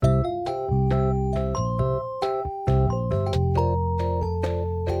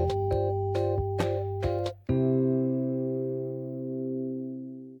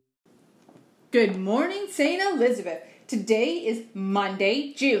Good morning, St. Elizabeth. Today is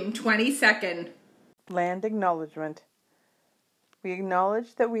Monday, June 22nd. Land Acknowledgement. We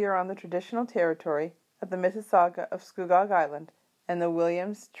acknowledge that we are on the traditional territory of the Mississauga of Scugog Island and the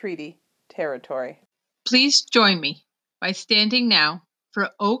Williams Treaty Territory. Please join me by standing now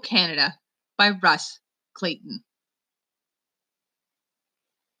for O Canada by Russ Clayton.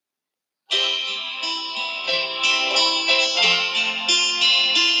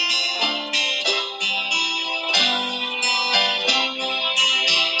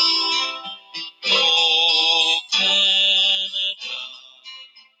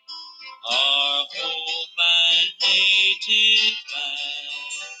 Our home and native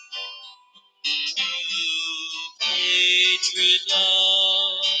land, true patriot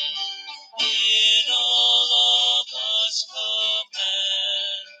love, in all of us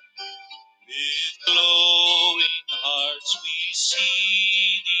command. With glowing hearts we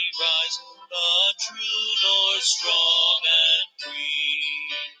see thee rise, the true north strong and free.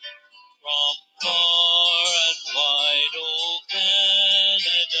 From far and wide, O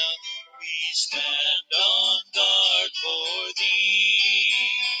Canada, we stand on guard for thee.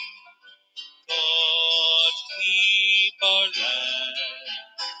 God keep our land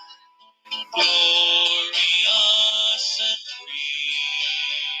glorious and free.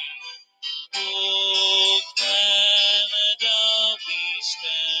 O Canada, we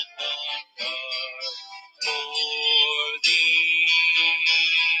stand on guard for thee.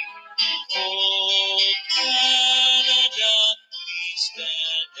 O Canada, we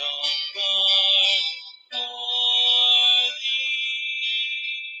stand on guard for thee.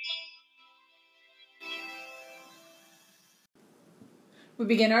 We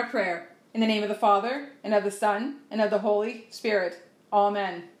begin our prayer in the name of the Father, and of the Son, and of the Holy Spirit.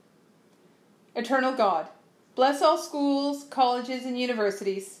 Amen. Eternal God, bless all schools, colleges, and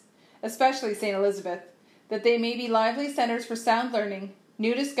universities, especially St. Elizabeth, that they may be lively centers for sound learning,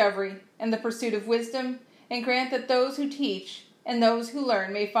 new discovery, and the pursuit of wisdom, and grant that those who teach and those who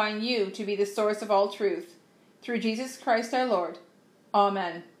learn may find you to be the source of all truth. Through Jesus Christ our Lord.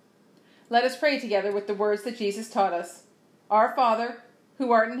 Amen. Let us pray together with the words that Jesus taught us. Our Father,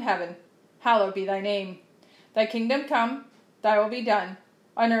 who art in heaven, hallowed be thy name. Thy kingdom come, thy will be done,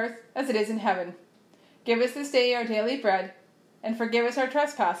 on earth as it is in heaven. Give us this day our daily bread, and forgive us our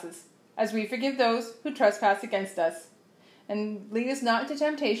trespasses, as we forgive those who trespass against us. And lead us not into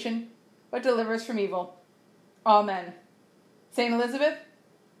temptation, but deliver us from evil. Amen. St. Elizabeth,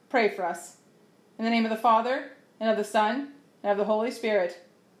 pray for us. In the name of the Father, and of the Son, and of the Holy Spirit.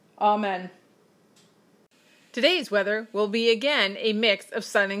 Amen. Today's weather will be again a mix of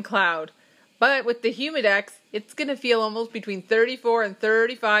sun and cloud. But with the humidex, it's going to feel almost between 34 and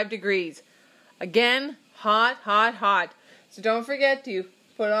 35 degrees. Again, hot, hot, hot. So don't forget to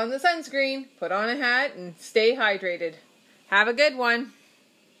put on the sunscreen, put on a hat, and stay hydrated. Have a good one.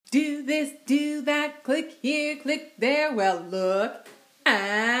 Do this, do that, click here, click there. Well, look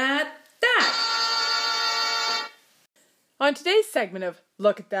at that. On today's segment of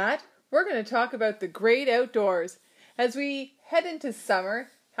Look at That, we're going to talk about the great outdoors. As we head into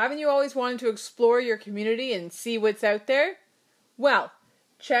summer, haven't you always wanted to explore your community and see what's out there? Well,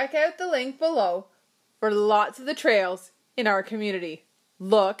 check out the link below for lots of the trails in our community.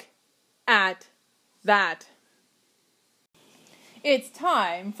 Look at that. It's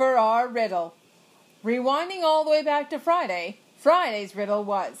time for our riddle. Rewinding all the way back to Friday, Friday's riddle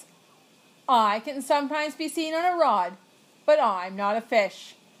was, I can sometimes be seen on a rod, but I'm not a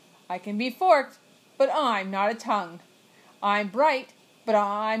fish. I can be forked, but I'm not a tongue. I'm bright, but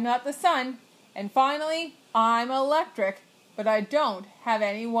I'm not the sun. And finally, I'm electric, but I don't have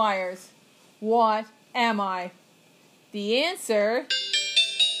any wires. What am I? The answer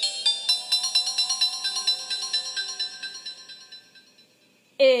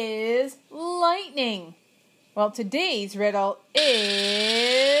is lightning. Well, today's riddle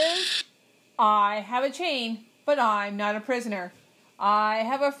is, I have a chain, but I'm not a prisoner. I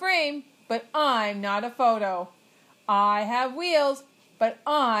have a frame, but I'm not a photo. I have wheels, but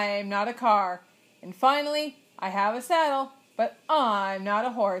I'm not a car. And finally, I have a saddle, but I'm not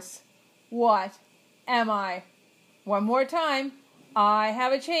a horse. What am I? One more time. I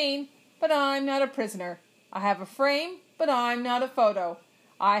have a chain, but I'm not a prisoner. I have a frame, but I'm not a photo.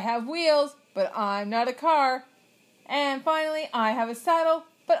 I have wheels, but I'm not a car. And finally, I have a saddle,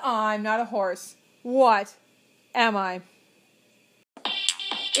 but I'm not a horse. What am I?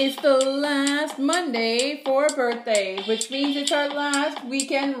 It's the last Monday for birthdays, which means it's our last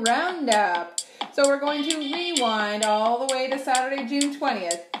weekend roundup. So we're going to rewind all the way to Saturday, June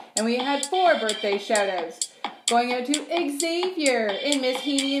 20th. And we had 4 birthday shout-outs. Going out to Xavier in Miss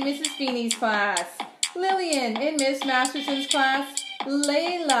Heaney and Mrs. Feeney's class. Lillian in Miss Masterson's class.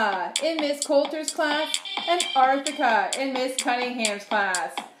 Layla in Miss Coulter's class. And Arthika in Miss Cunningham's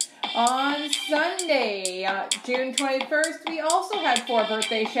class. On Sunday, June 21st, we also had 4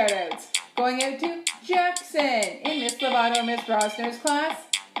 birthday shout-outs. Going out to Jackson in Miss Lovato and Miss Rosner's class.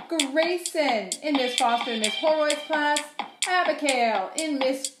 Grayson in Miss Foster and Miss Holroyd's class. Abigail in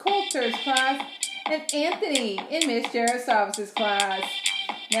Miss Coulter's class. And Anthony in Miss Jarosovas' class.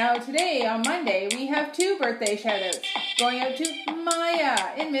 Now today, on Monday, we have 2 birthday shout-outs. Going out to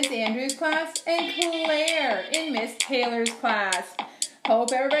Maya in Miss Andrews' class and Claire in Miss Taylor's class.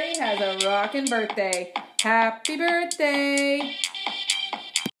 Hope everybody has a rockin' birthday. Happy birthday!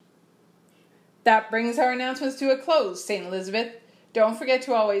 That brings our announcements to a close, St. Elizabeth. Don't forget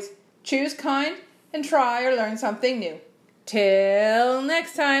to always choose kind and try or learn something new. Till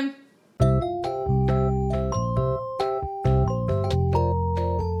next time.